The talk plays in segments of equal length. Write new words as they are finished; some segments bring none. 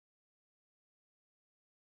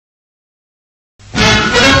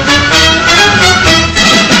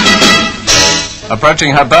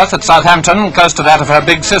Approaching her berth at Southampton, close to that of her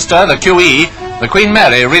big sister, the QE, the Queen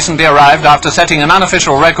Mary recently arrived after setting an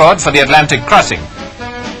unofficial record for the Atlantic crossing.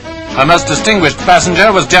 Her most distinguished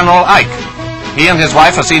passenger was General Ike. He and his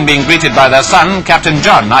wife are seen being greeted by their son, Captain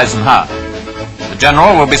John Eisenhower. The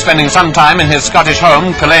General will be spending some time in his Scottish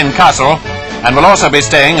home, Culzean Castle, and will also be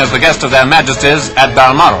staying as the guest of their Majesties at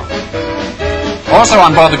Balmoral. Also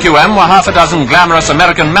on board the QM were half a dozen glamorous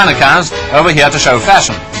American mannequins over here to show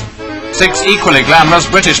fashions. 6 equally glamorous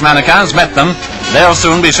British mannequins met them. They'll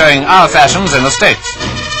soon be showing our fashions in the States.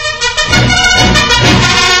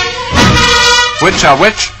 Which are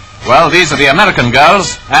which? Well, these are the American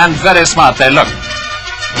girls, and very smart they look.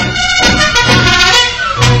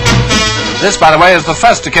 This, by the way, is the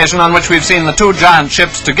first occasion on which we've seen the 2 giant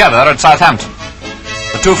ships together at Southampton.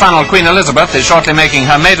 The 2-funnel Queen Elizabeth is shortly making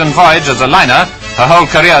her maiden voyage as a liner, her whole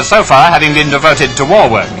career so far having been devoted to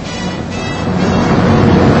war work.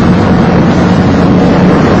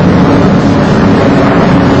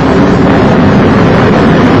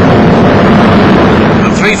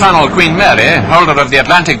 The 3-funnel Queen Mary, holder of the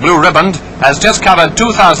Atlantic Blue Riband, has just covered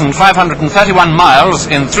 2,531 miles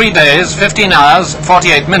in 3 days, 15 hours,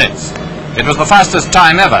 48 minutes. It was the fastest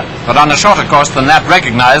time ever, but on a shorter course than that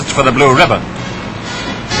recognized for the Blue Riband.